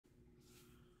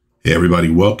Hey everybody,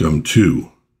 welcome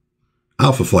to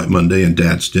Alpha Flight Monday and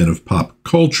Dad's Den of Pop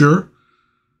Culture.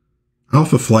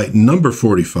 Alpha Flight number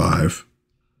 45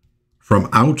 from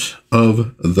Out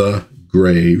of the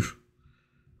Grave.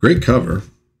 Great cover,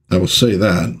 I will say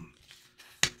that.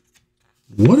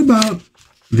 What about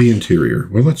the interior?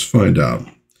 Well, let's find out.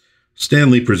 Stan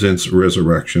Lee presents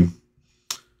Resurrection.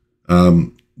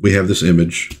 We have this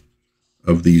image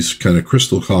of these kind of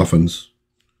crystal coffins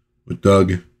with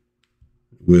Doug,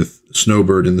 with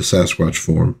Snowbird in the Sasquatch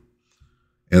form,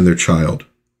 and their child.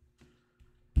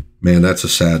 Man, that's a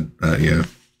sad, yeah,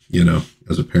 you know,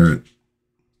 as a parent,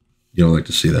 you don't like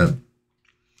to see that.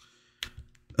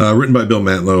 Written by Bill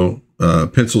Mantlo,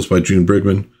 pencils by June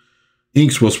Brigman,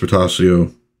 inks Whilce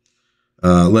Portacio,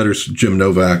 letters Jim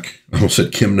Novak. I almost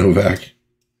said Kim Novak.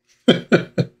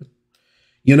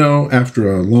 You know,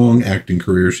 after a long acting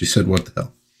career, she said, what the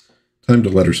hell? Time to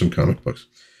let her some comic books.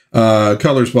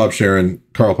 Colors Bob Sharon,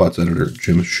 Carl Potts editor,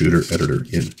 Jim Shooter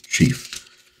editor-in-chief.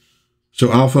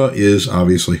 So Alpha is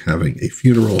obviously having a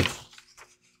funeral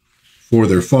for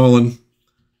their fallen.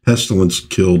 Pestilence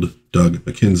killed Doug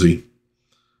McKenzie.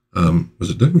 Was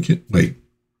it Doug McKenzie? Wait.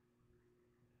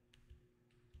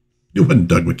 It wasn't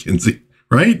Doug McKenzie,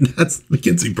 right? That's the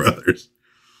McKenzie brothers.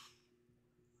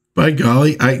 By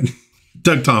golly,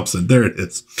 Doug Thompson, there it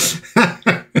is.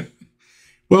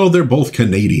 Well, they're both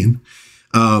Canadian.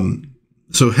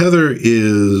 So Heather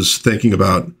is thinking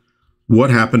about what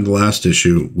happened last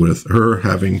issue with her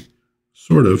having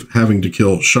to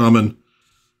kill Shaman,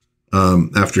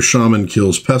 after Shaman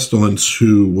kills Pestilence,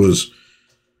 who was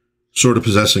sort of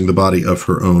possessing the body of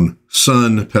her own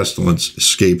son. Pestilence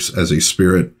escapes as a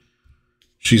spirit.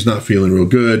 She's not feeling real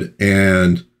good,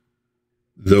 and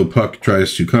though Puck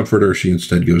tries to comfort her, she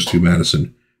instead goes to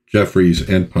Madison Jeffries,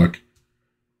 and Puck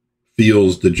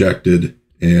feels dejected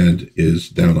and is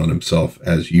down on himself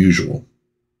as usual.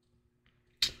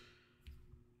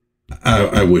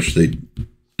 I wish they'd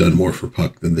done more for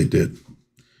Puck than they did.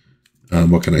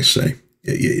 What can I say?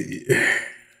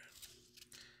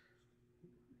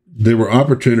 There were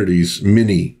opportunities,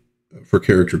 many, for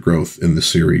character growth in the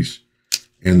series.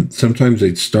 And sometimes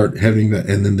they'd start having that,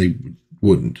 and then they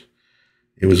wouldn't.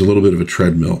 It was a little bit of a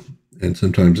treadmill, and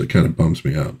sometimes it kind of bums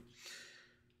me out.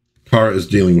 Kara is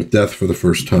dealing with death for the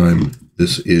first time.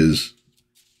 This is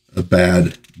a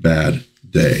bad, bad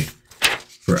day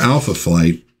for Alpha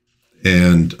Flight.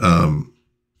 And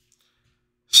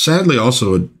sadly,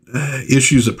 also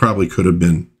issues that probably could have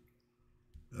been,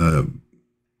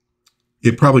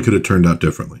 it probably could have turned out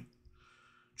differently.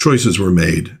 Choices were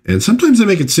made. And sometimes they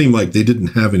make it seem like they didn't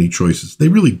have any choices. They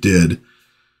really did.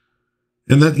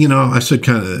 And that, you know, I said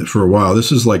kind of for a while,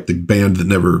 this is like the band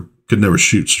that could never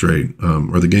shoot straight,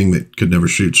 or the gang that could never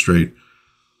shoot straight.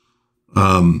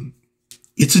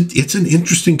 It's an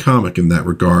interesting comic in that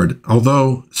regard,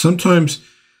 although sometimes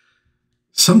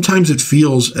it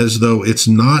feels as though it's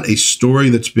not a story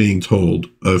that's being told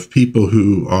of people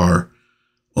who are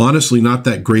honestly not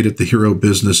that great at the hero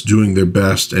business, doing their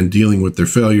best and dealing with their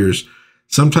failures.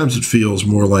 Sometimes it feels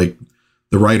more like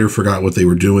the writer forgot what they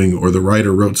were doing, or the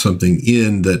writer wrote something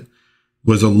in that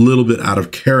was a little bit out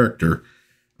of character.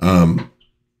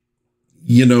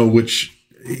 You know, which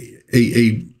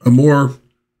a more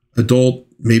adult,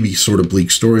 maybe sort of bleak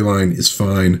storyline is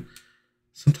fine.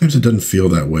 Sometimes it doesn't feel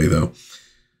that way, though.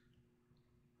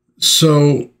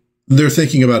 So they're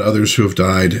thinking about others who have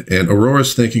died, and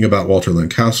Aurora's thinking about Walter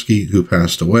Lankowski, who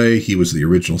passed away. He was the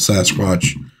original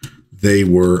Sasquatch. They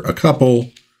were a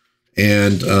couple,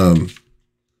 and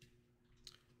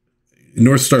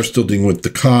North Star's still dealing with the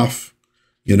cough.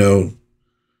 You know,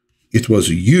 it was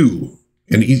you.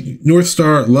 And North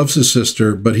Star loves his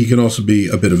sister, but he can also be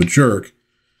a bit of a jerk.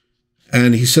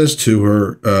 And he says to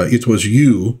her, it was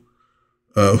you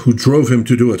who drove him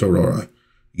to do it, Aurora.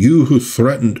 You who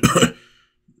threatened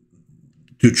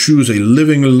to choose a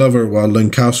living lover while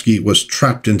Lankowski was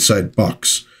trapped inside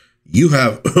Box. You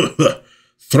have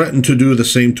threatened to do the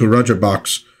same to Roger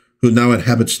Box, who now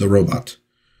inhabits the robot.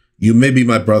 You may be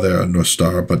my brother, North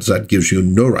Star, but that gives you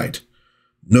no right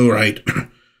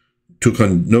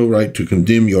to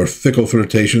condemn your fickle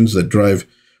flirtations that drive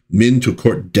men to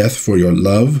court death for your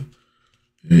love.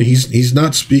 He's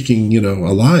not speaking, you know,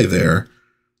 a lie there.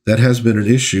 That has been an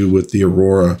issue with the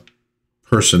Aurora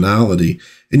personality.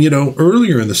 And, you know,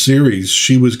 earlier in the series,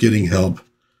 she was getting help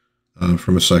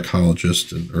from a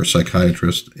psychologist or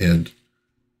psychiatrist, and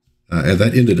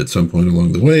that ended at some point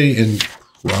along the way, and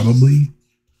probably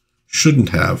shouldn't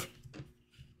have.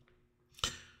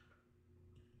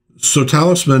 So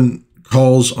Talisman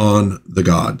calls on the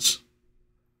gods.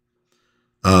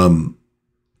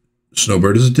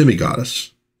 Snowbird is a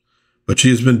demigoddess, but she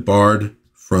has been barred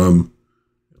from,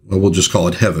 well, we'll just call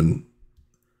it heaven,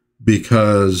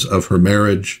 because of her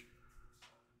marriage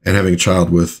and having a child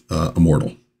with a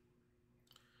mortal.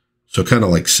 So kind of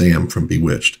like Sam from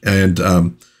Bewitched.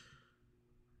 And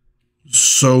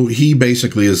so he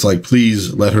basically is like,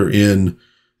 please let her in.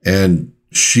 And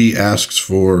she asks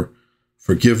for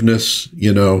forgiveness,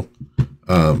 you know.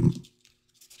 And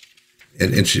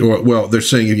she, well, they're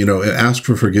saying, you know, ask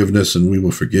for forgiveness and we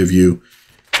will forgive you.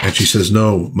 And she says,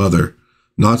 no, mother,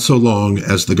 not so long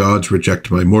as the gods reject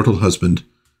my mortal husband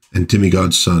and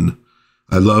demigod son.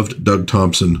 I loved Doug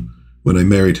Thompson when I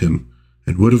married him,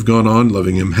 and would have gone on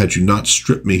loving him had you not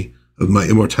stripped me of my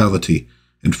immortality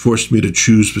and forced me to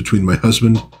choose between my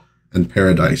husband and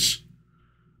paradise.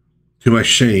 To my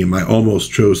shame, I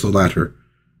almost chose the latter,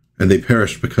 and they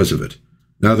perished because of it.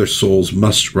 Now their souls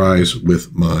must rise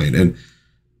with mine. And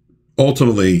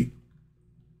ultimately,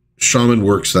 Shaman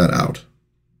works that out,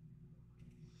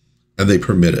 and they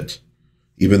permit it,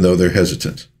 even though they're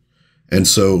hesitant. And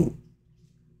so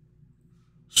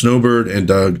Snowbird and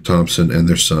Doug Thompson and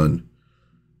their son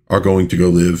are going to go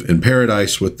live in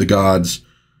paradise with the gods.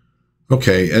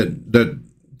 Okay, that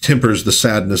tempers the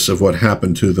sadness of what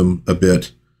happened to them a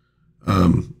bit,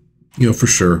 you know, for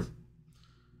sure.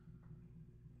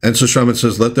 And so Shaman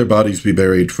says, let their bodies be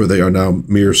buried, for they are now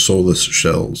mere soulless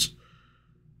shells.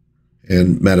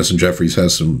 And Madison Jeffries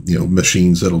has some, you know,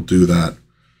 machines that'll do that.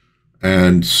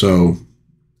 And so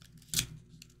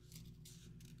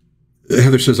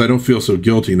Heather says, I don't feel so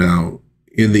guilty now.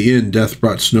 In the end, death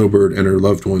brought Snowbird and her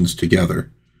loved ones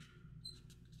together.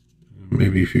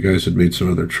 Maybe if you guys had made some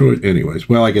other choice. Anyways,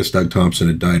 well, I guess Doug Thompson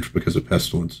had died because of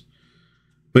pestilence.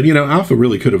 But, you know, Alpha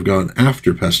really could have gone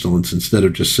after pestilence instead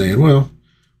of just saying, well,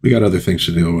 we got other things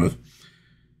to deal with.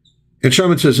 And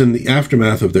Shaman says, in the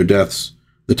aftermath of their deaths,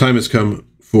 the time has come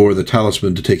for the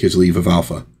talisman to take his leave of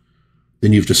Alpha.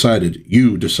 Then you decided,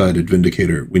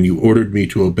 Vindicator, when you ordered me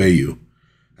to obey you.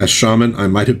 As Shaman, I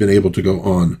might have been able to go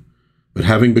on, but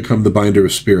having become the binder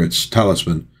of spirits,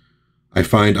 talisman, I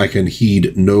find I can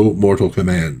heed no mortal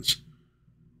commands.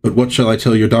 But what shall I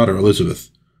tell your daughter,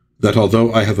 Elizabeth? That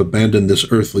although I have abandoned this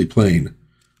earthly plane,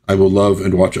 I will love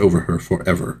and watch over her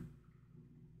forever.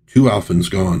 2 Alphans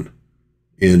gone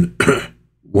in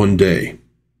one day.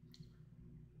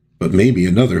 But maybe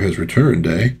another has returned,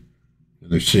 eh?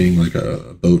 And they're seeing like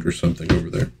a boat or something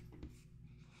over there.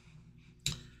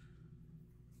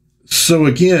 So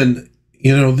again,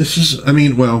 you know, this is, I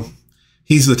mean, well,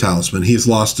 he's the talisman. He's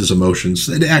lost his emotions.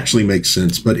 It actually makes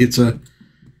sense, but it's a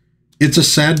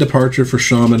sad departure for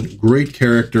Shaman. Great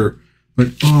character, but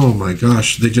oh my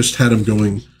gosh, they just had him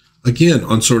going again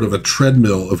on sort of a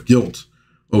treadmill of guilt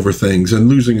over things and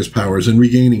losing his powers and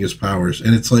regaining his powers.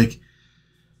 And it's like,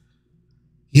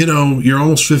 you know, you're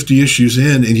almost 50 issues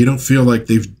in and you don't feel like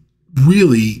they've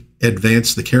really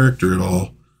advanced the character at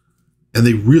all. And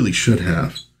they really should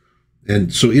have.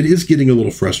 And so it is getting a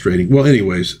little frustrating. Well,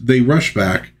 anyways, they rush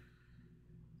back,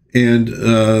 and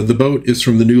the boat is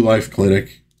from the New Life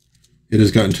Clinic. It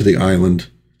has gotten to the island.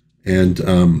 And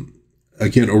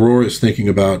again, Aurora is thinking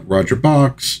about Roger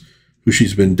Box, who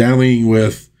she's been dallying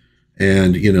with,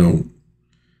 and, you know,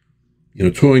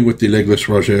 toying with the legless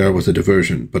Roger was a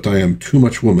diversion, but I am too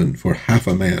much woman for half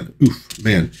a man. Oof,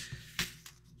 man.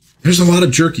 There's a lot of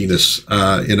jerkiness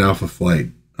in Alpha Flight.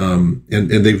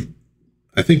 And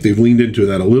I think they've leaned into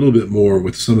that a little bit more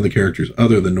with some of the characters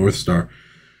other than North Star.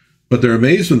 But they're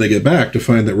amazed when they get back to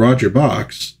find that Roger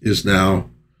Box is now,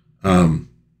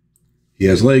 he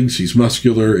has legs, he's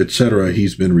muscular, etc.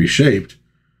 He's been reshaped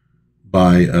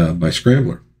by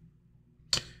Scrambler.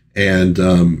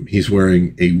 And he's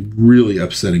wearing a really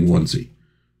upsetting onesie.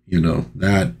 You know,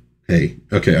 that, hey,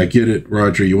 okay, I get it,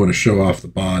 Roger, you want to show off the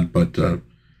bod, but,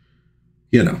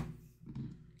 you know,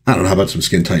 I don't know, how about some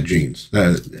skin-tight jeans?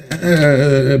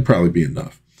 That'd probably be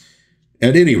enough.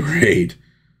 At any rate,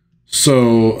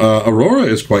 so Aurora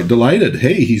is quite delighted.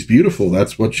 Hey, he's beautiful.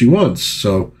 That's what she wants.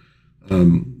 So they're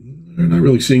not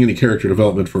really seeing any character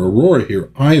development for Aurora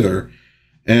here either.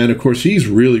 And, of course, he's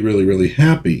really, really, really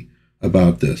happy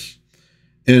about this.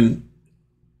 And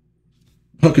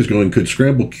Puck is going, could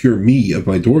Scramble cure me of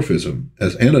my dwarfism,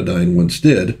 as Anodyne once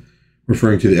did,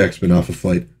 referring to the X-Men Alpha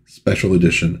Flight Special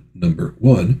Edition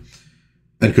 #1,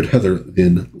 and could Heather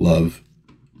then love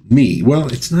me?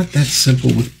 Well, it's not that simple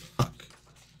with Puck,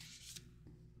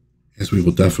 as we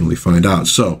will definitely find out.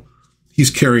 So he's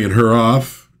carrying her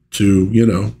off to, you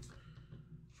know,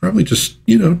 probably just,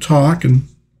 you know, talk and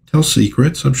tell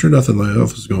secrets. I'm sure nothing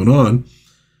else is going on.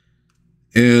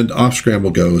 And off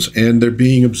Scramble goes, and they're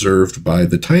being observed by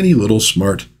the tiny little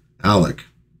smart Alec.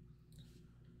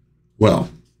 Well,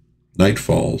 night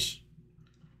falls.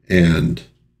 And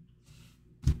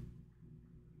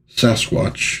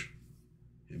Sasquatch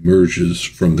emerges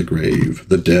from the grave.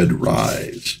 The dead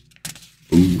rise.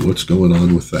 Ooh, what's going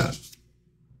on with that?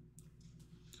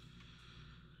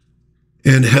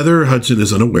 And Heather Hudson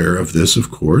is unaware of this, of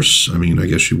course. I mean, I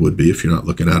guess you would be if you're not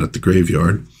looking out at the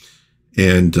graveyard.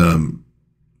 And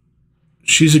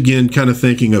she's again kind of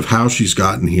thinking of how she's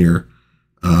gotten here,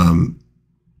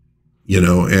 you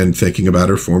know, and thinking about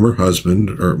her former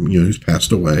husband, or, you know, who's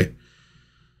passed away.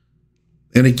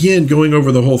 And again, going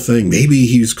over the whole thing, maybe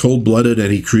he's cold-blooded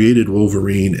and he created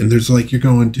Wolverine. And there's like, you're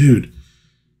going, dude,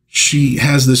 she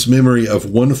has this memory of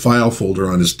one file folder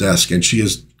on his desk, and she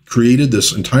has created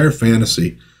this entire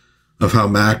fantasy of how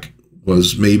Mac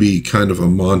was maybe kind of a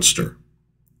monster.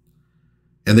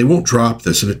 And they won't drop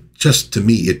this. And it just, to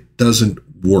me, it doesn't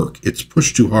work. It's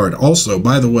pushed too hard. Also,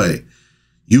 by the way,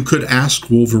 you could ask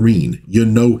Wolverine. You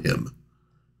know him.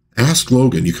 Ask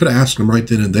Logan. You could have asked him right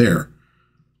then and there.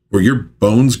 Were your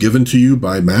bones given to you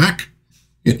by Mac?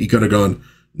 And he could have gone,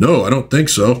 no, I don't think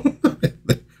so.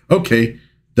 Okay,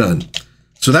 done.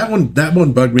 So that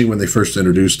one bugged me when they first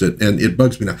introduced it, and it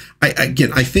bugs me now.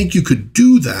 I think you could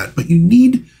do that, but you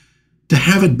need to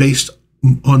have it based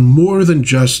on more than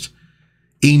just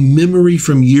a memory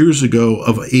from years ago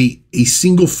of a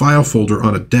single file folder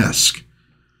on a desk.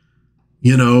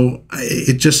 You know,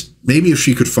 it just, maybe if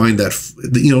she could find that,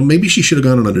 you know, maybe she should have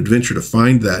gone on an adventure to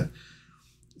find that.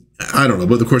 I don't know,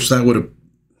 but of course that would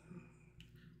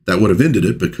have ended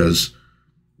it, because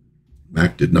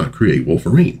Mac did not create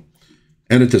Wolverine.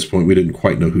 And at this point, we didn't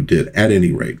quite know who did. At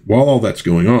any rate, while all that's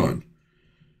going on,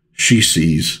 she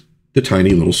sees the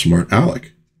tiny little smart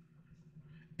Alec.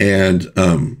 And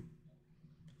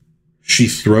she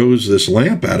throws this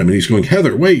lamp at him, and he's going,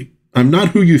 Heather, wait, I'm not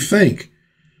who you think.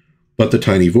 But the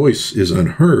tiny voice is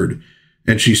unheard,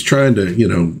 and she's trying to, you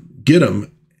know, get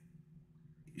him.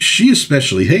 She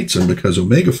especially hates him because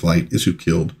Omega Flight is who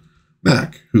killed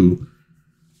Mac, who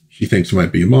she thinks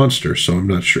might be a monster, so I'm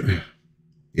not sure.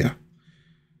 Yeah.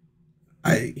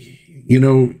 You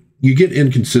know, you get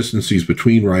inconsistencies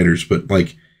between writers, but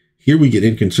like here we get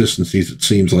inconsistencies, it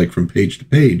seems like, from page to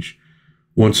page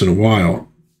once in a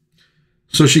while.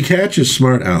 So she catches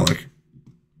smart Alec,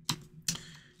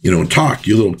 you know, and talk,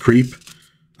 you little creep.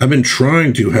 I've been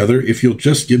trying to, Heather, if you'll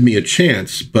just give me a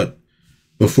chance. But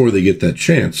before they get that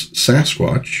chance,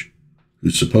 Sasquatch,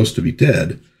 who's supposed to be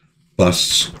dead,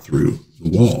 busts through the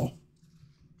wall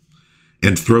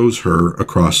and throws her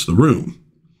across the room.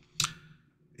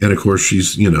 And of course,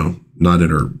 she's, you know, not in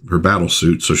her battle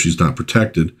suit, so she's not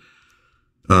protected.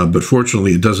 But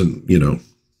fortunately, it doesn't, you know,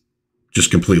 just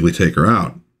completely take her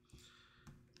out.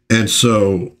 And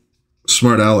so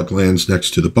smart Alec lands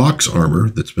next to the box armor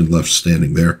that's been left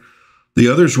standing there. The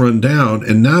others run down,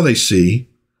 and now they see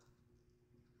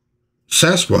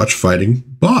Sasquatch fighting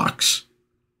Box.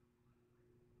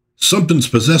 Something's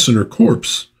possessing her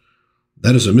corpse.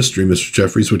 That is a mystery, Mr.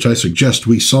 Jeffries, which I suggest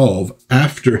we solve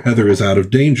after Heather is out of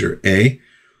danger, eh?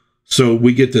 So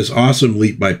we get this awesome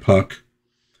leap by Puck,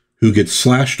 who gets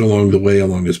slashed along the way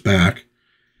along his back,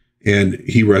 and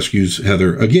he rescues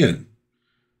Heather again.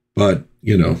 But,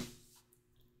 you know,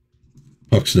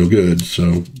 Puck's no good,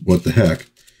 so what the heck.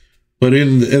 But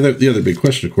the other big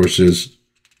question, of course, is,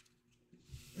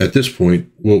 at this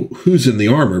point, well, who's in the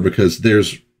armor? Because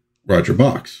there's Roger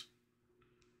Box.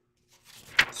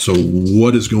 So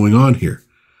what is going on here?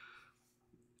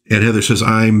 And Heather says,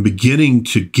 I'm beginning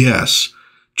to guess.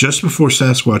 Just before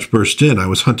Sasquatch burst in, I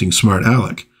was hunting smart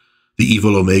Alec, the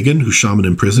evil Omegan who Shaman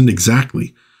imprisoned.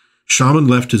 Exactly. Shaman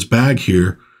left his bag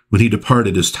here when he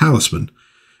departed as talisman,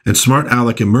 and smart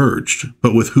Alec emerged,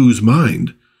 but with whose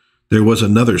mind? There was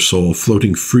another soul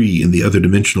floating free in the other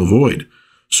dimensional void,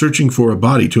 searching for a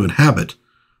body to inhabit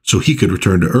so he could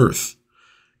return to Earth.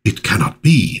 It cannot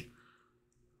be.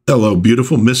 Hello,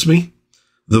 beautiful, miss me?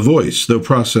 The voice, though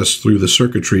processed through the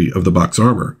circuitry of the box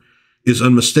armor, is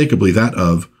unmistakably that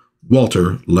of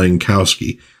Walter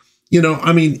Langkowski. You know,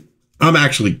 I mean, I'm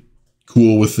actually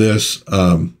cool with this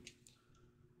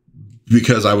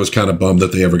because I was kind of bummed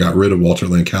that they ever got rid of Walter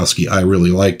Langkowski. I really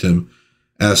liked him.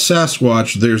 As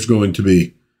Sasquatch, there's going to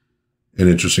be an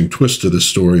interesting twist to this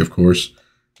story, of course,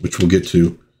 which we'll get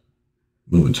to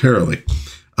momentarily.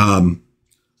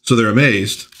 So they're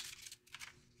amazed.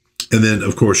 And then,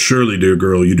 of course, surely, dear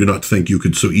girl, you do not think you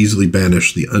could so easily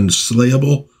banish the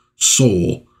unslayable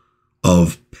soul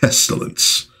of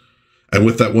pestilence. And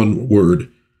with that one word,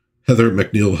 Heather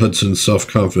McNeil Hudson's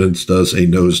self-confidence does a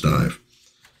nosedive,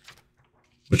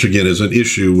 which again is an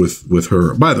issue with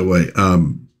her. By the way,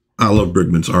 I love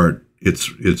Brigman's art.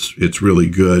 It's really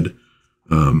good.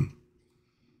 I'm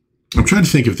trying to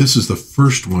think if this is the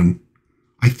first one.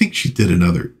 I think she did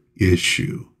another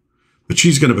issue. but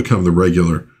she's going to become the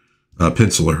regular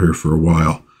penciler here for a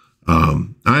while.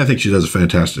 I think she does a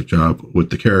fantastic job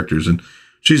with the characters, and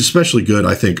she's especially good,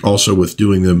 I think, also with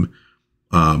doing them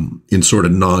in sort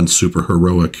of non-super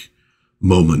heroic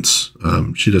moments.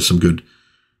 She does some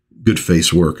good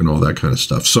face work and all that kind of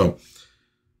stuff. So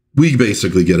we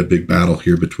basically get a big battle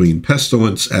here between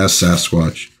Pestilence as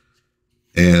Sasquatch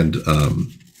and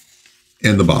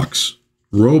the Box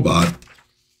robot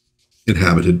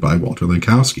inhabited by Walter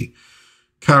Lankowski.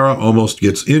 Kara almost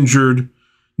gets injured.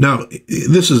 Now,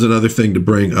 this is another thing to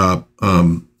bring up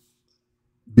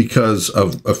because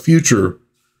of a future,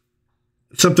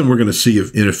 something we're going to see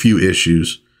in a few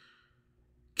issues.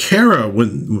 Kara,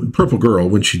 when Purple Girl,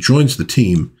 when she joins the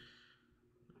team,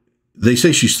 they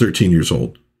say she's 13 years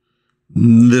old.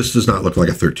 This does not look like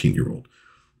a 13-year-old.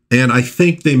 And I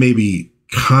think they maybe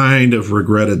kind of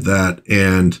regretted that.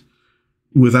 And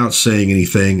without saying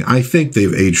anything, I think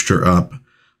they've aged her up.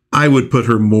 I would put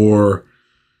her more,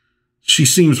 she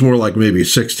seems more like maybe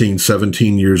 16,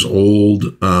 17 years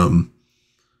old.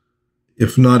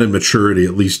 If not in maturity,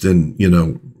 at least in,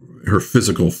 her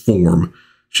physical form.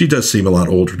 She does seem a lot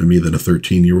older to me than a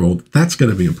 13-year-old. That's going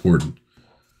to be important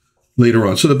later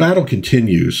on. So the battle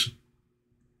continues.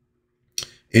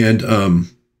 And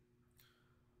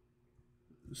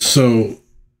so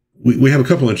we have a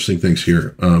couple interesting things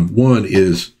here. One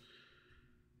is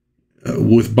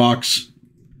with Box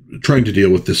trying to deal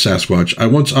with this Sasquatch. I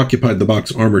once occupied the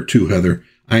Box armor too, Heather.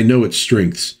 I know its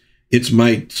strengths. Its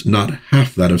might not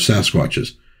half that of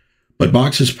Sasquatch's. But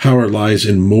Box's power lies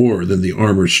in more than the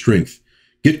armor's strength.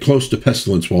 Get close to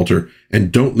Pestilence, Walter,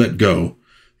 and don't let go.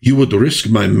 You would risk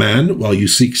my man while you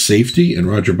seek safety? And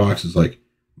Roger Box is like,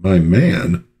 my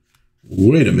man?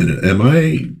 Wait a minute. Am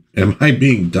I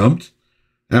being dumped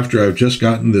after I've just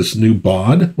gotten this new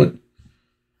bod? What?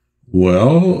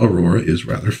 Well, Aurora is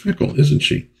rather fickle, isn't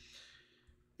she?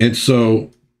 And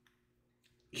so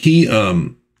he,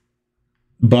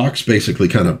 Box basically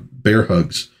kind of bear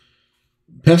hugs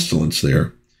Pestilence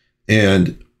there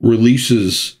and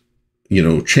releases,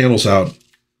 channels out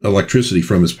electricity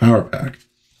from his power pack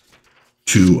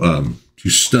to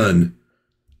stun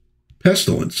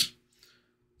Pestilence.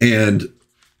 And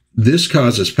this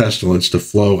causes Pestilence to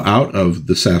flow out of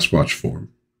the Sasquatch form.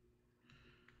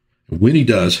 When he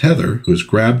does, Heather, who has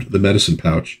grabbed the medicine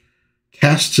pouch,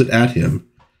 casts it at him,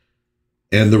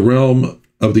 and the realm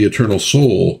of the eternal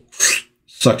soul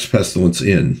sucks Pestilence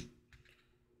in,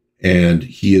 and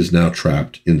he is now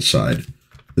trapped inside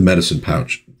the medicine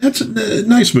pouch. That's a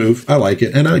nice move. I like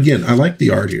it. And again, I like the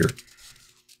art here.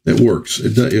 It works.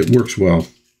 It works well.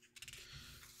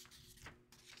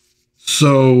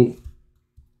 So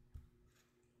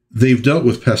they've dealt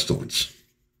with Pestilence.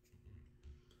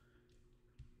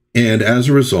 And as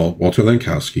a result, Walter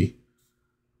Lankowski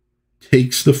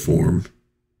takes the form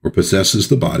or possesses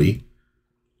the body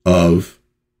of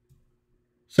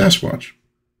Sasquatch.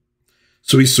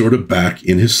 So he's sort of back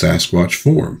in his Sasquatch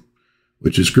form,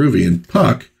 which is groovy. And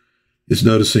Puck is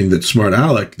noticing that Smart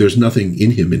Alec, there's nothing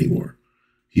in him anymore.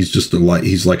 He's just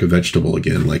he's like a vegetable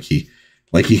again, like he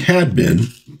had been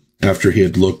after he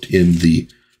had looked in the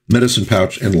medicine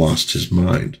pouch and lost his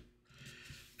mind.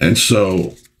 And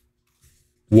so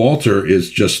Walter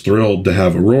is just thrilled to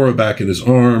have Aurora back in his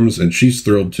arms, and she's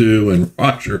thrilled too, and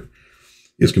Roger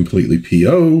is completely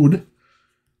PO'd.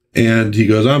 And he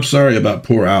goes, I'm sorry about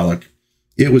poor Alec.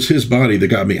 It was his body that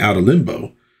got me out of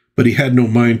limbo, but he had no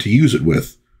mind to use it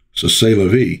with, so c'est la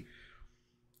vie.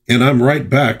 And I'm right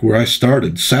back where I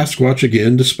started, Sasquatch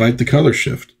again, despite the color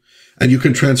shift. And you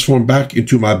can transform back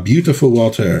into my beautiful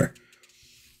Walter.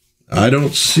 I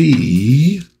don't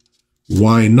see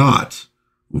why not.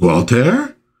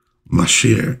 Walter? Ma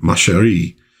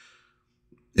chérie.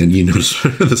 And you notice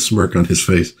the smirk on his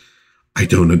face. I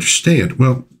don't understand.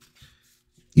 Well,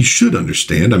 you should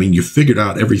understand. I mean, you figured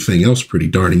out everything else pretty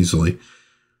darn easily.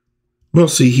 Well,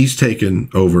 see, he's taken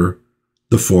over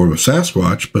the form of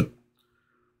Sasquatch, but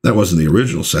that wasn't the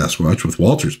original Sasquatch with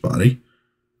Walter's body.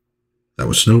 That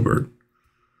was Snowbird.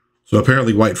 So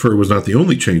apparently white fur was not the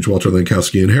only change Walter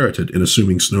Lankowski inherited in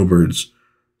assuming Snowbird's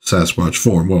Sasquatch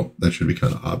form. Well, that should be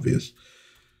kind of obvious.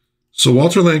 So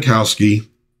Walter Lankowski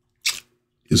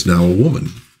is now a woman.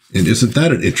 And isn't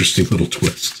that an interesting little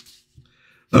twist?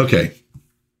 Okay.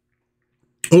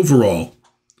 Overall,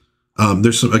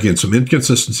 there's some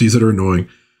inconsistencies that are annoying.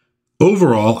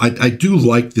 Overall, I do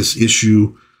like this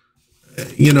issue.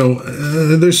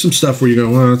 There's some stuff where you go,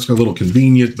 well, it's a little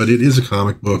convenient, but it is a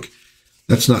comic book.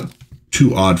 That's not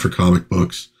too odd for comic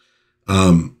books.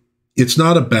 It's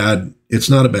not a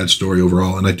bad story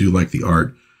overall, and I do like the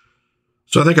art.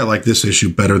 So I think I like this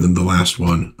issue better than the last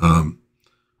one.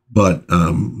 but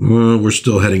we're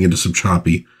still heading into some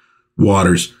choppy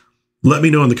waters. Let me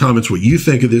know in the comments what you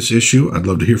think of this issue. I'd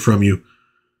love to hear from you.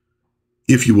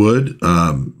 If you would,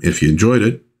 if you enjoyed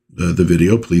it, the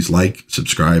video, please like,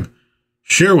 subscribe,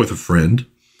 share with a friend.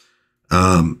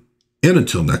 And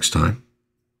until next time,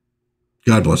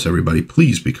 God bless everybody.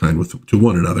 Please be kind to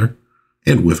one another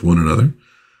and with one another.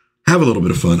 Have a little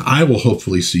bit of fun. I will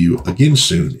hopefully see you again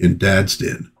soon in Dad's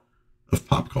Den of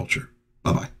Pop Culture.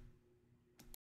 Bye-bye.